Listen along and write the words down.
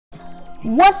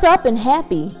What's up and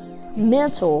happy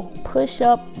Mental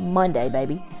Push-Up Monday,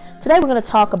 baby. Today we're going to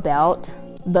talk about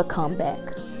the comeback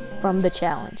from the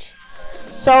challenge.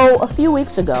 So a few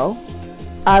weeks ago,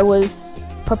 I was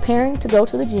preparing to go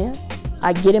to the gym.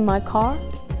 I get in my car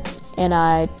and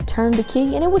I turned the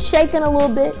key and it was shaking a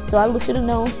little bit, so I should have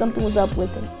known something was up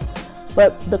with it.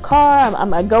 But the car,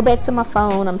 I go back to my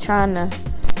phone, I'm trying to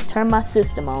turn my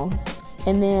system on,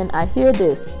 and then I hear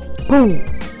this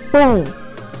boom, boom,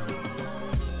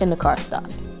 and the car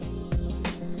stops.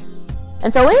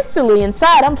 And so instantly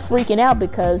inside I'm freaking out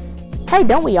because, hey,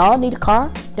 don't we all need a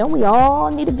car? Don't we all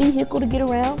need a vehicle to get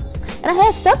around? And I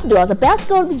had stuff to do. I was about to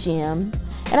go to the gym,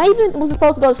 and I even was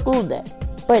supposed to go to school today,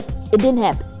 but it didn't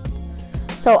happen.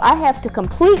 So I have to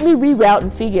completely reroute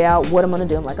and figure out what I'm going to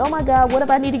do. I'm like, oh my God, what if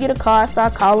I need to get a car? I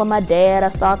start calling my dad. I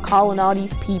start calling all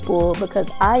these people because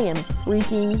I am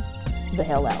freaking the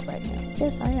hell out right now.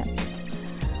 Yes, I am.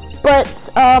 But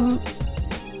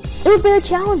it was very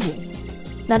challenging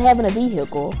not having a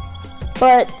vehicle,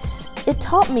 but it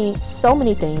taught me so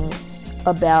many things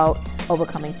about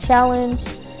overcoming challenge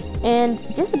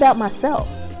and just about myself.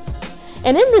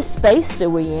 And in this space that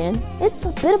we're in, it's a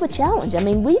bit of a challenge. I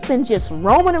mean, we've been just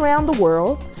roaming around the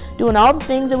world, doing all the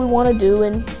things that we want to do,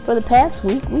 and for the past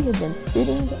week, we have been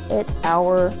sitting at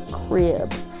our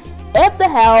cribs, at the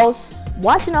house,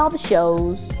 watching all the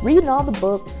shows, reading all the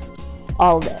books,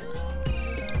 all of that.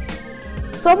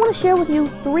 So I want to share with you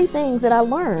 3 things that I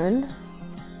learned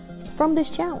from this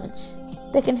challenge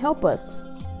that can help us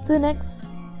through the next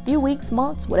few weeks,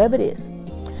 months, whatever it is.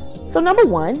 So number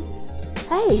 1,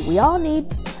 hey, we all need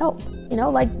help. You know,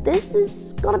 like this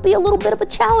is going to be a little bit of a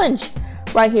challenge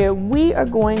right here. We are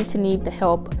going to need the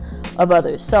help of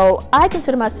others. So I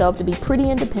consider myself to be pretty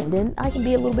independent. I can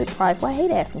be a little bit prideful. I hate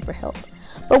asking for help.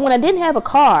 But when I didn't have a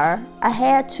car, I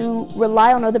had to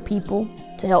rely on other people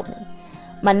to help me.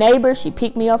 My neighbor, she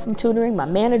picked me up from tutoring. My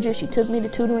manager, she took me to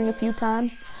tutoring a few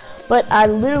times. But I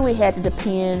literally had to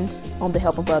depend on the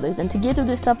help of others. And to get through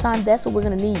this tough time, that's what we're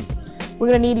going to need. We're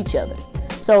going to need each other.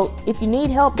 So if you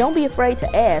need help, don't be afraid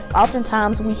to ask.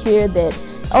 Oftentimes we hear that,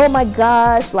 oh my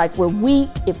gosh, like we're weak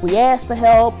if we ask for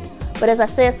help. But as I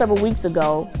said several weeks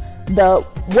ago, the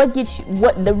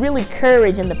really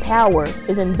courage and the power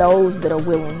is in those that are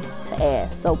willing to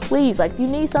ask. So please, like if you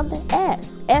need something,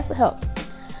 ask for help.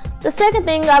 The second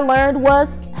thing I learned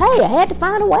was, hey, I had to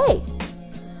find a way.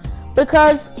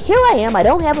 Because here I am, I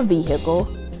don't have a vehicle.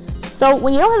 So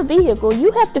when you don't have a vehicle,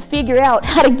 you have to figure out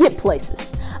how to get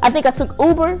places. I think I took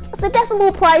Uber. I said, that's a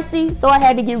little pricey. So I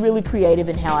had to get really creative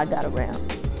in how I got around.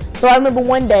 So I remember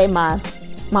one day my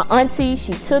auntie,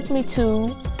 she took me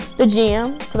to the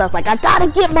gym. Because I was like, I got to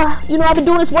get I've been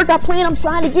doing this workout plan. I'm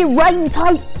trying to get right and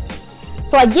tight.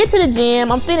 So I get to the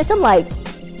gym. I'm finished. I'm like,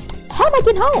 how am I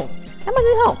getting home? How am I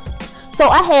getting home? So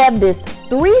I have this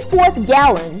 3/4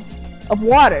 gallon of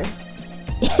water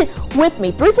with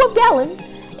me. 3/4 gallon.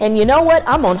 And you know what?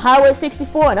 I'm on Highway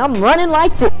 64 and I'm running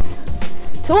like this.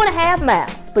 2.5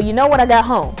 miles. But you know what? I got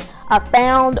home. I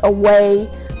found a way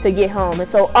to get home. And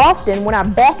so often when our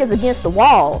back is against the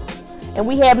wall and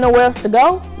we have nowhere else to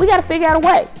go, we got to figure out a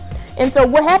way. And so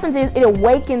what happens is it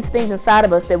awakens things inside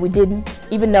of us that we didn't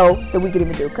even know that we could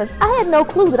even do. Because I had no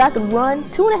clue that I could run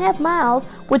 2.5 miles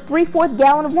with 3/4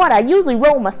 gallon of water. I usually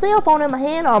roll my cell phone in my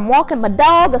hand or I'm walking my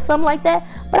dog or something like that.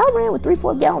 But I ran with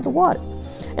 3/4 gallons of water.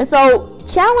 And so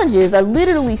challenges are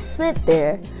literally sent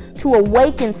there to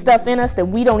awaken stuff in us that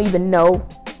we don't even know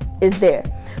is there.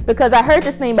 Because I heard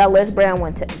this thing by Les Brown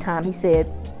one time. He said,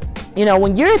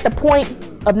 when you're at the point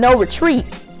of no retreat,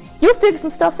 you'll figure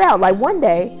some stuff out. Like one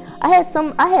day, I had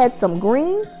some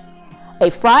greens, a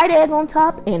fried egg on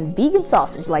top, and vegan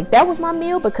sausage. Like that was my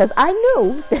meal because I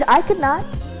knew that I could not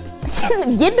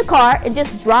get in the car and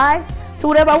just drive to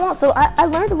whatever I want. So I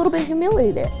learned a little bit of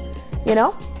humility there. You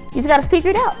just got to figure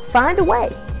it out, find a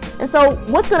way. And so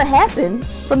what's going to happen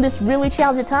from this really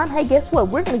challenging time? Hey, guess what?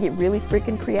 We're going to get really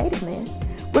freaking creative, man.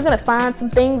 We're going to find some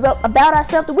things up about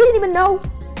ourselves that we didn't even know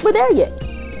were there yet.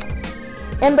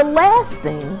 And the last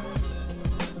thing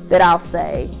that I'll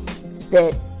say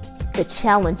that the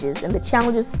challenges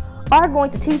are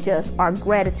going to teach us are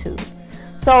gratitude.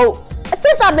 So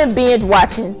since I've been binge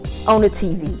watching on the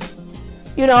TV,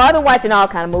 I've been watching all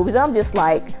kind of movies. I'm just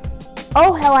like,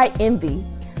 oh, how I envy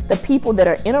the people that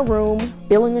are in a room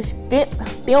filming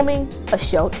a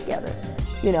show together,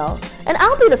 And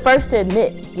I'll be the first to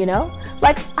admit,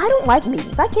 like I don't like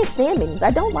meetings. I can't stand meetings.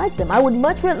 I don't like them. I would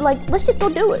much rather let's just go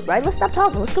do it, right? Let's stop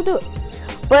talking. Let's go do it.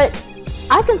 But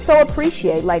I can so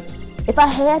appreciate, if I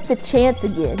had the chance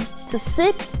again to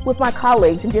sit with my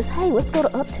colleagues and just, hey, let's go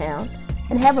to Uptown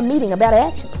and have a meeting about an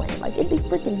action plan. It'd be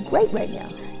freaking great right now.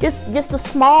 Just the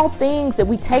small things that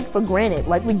we take for granted.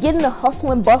 Like we get in the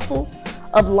hustle and bustle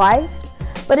of life,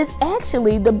 but it's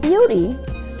actually the beauty.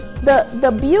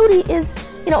 The beauty is,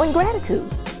 in gratitude.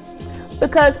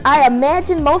 Because I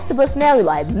imagine most of us now are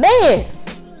like, man,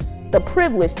 the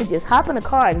privilege to just hop in a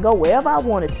car and go wherever I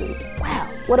wanted to. Wow,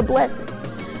 what a blessing.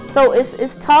 So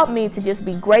it's taught me to just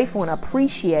be grateful and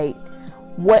appreciate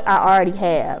what I already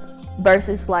have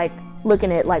versus like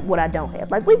looking at like what I don't have.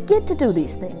 Like we get to do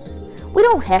these things. We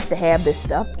don't have to have this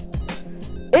stuff.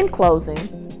 In closing,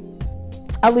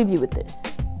 I'll leave you with this.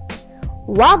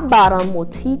 Rock bottom will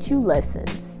teach you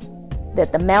lessons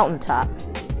that the mountaintop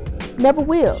never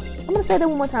will. I'm going to say that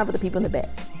one more time for the people in the back.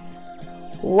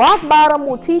 Rock bottom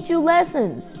will teach you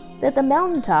lessons that the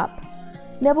mountaintop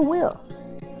never will.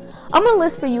 I'm going to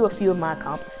list for you a few of my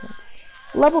accomplishments.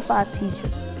 Level 5 teacher,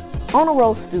 honor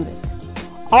roll student,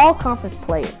 all conference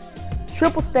player,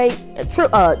 triple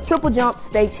jump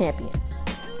state champion.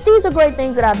 These are great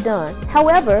things that I've done.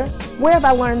 However, where have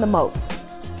I learned the most?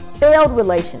 Failed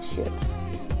relationships,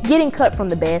 getting cut from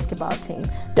the basketball team,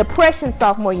 depression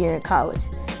sophomore year in college.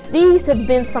 These have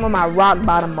been some of my rock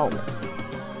bottom moments.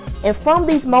 And from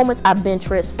these moments, I've been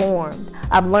transformed.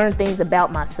 I've learned things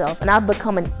about myself, and I've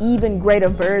become an even greater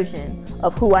version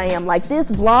of who I am. Like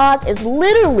this vlog is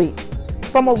literally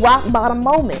from a rock bottom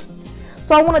moment.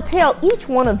 So I want to tell each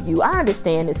one of you, I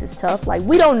understand this is tough. Like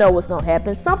we don't know what's going to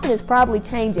happen. Something is probably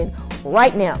changing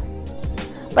right now.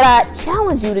 But I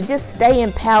challenge you to just stay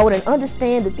empowered and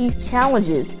understand that these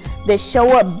challenges that show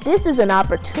up, this is an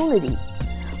opportunity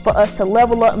for us to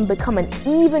level up and become an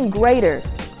even greater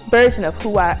version of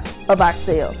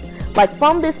ourselves. Like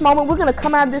from this moment, we're going to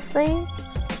come out of this thing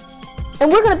and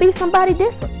we're going to be somebody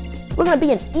different. We're going to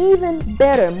be an even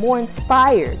better, more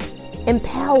inspired,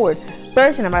 empowered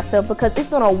version of ourselves because it's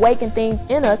going to awaken things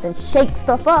in us and shake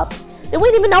stuff up that we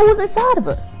didn't even know was inside of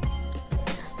us.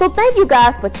 So thank you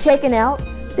guys for checking out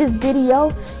this video.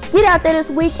 Get out there this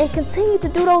week and continue to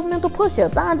do those mental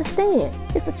push-ups. I understand.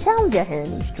 It's a challenge out here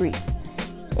in these streets.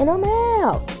 And I'm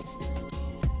out.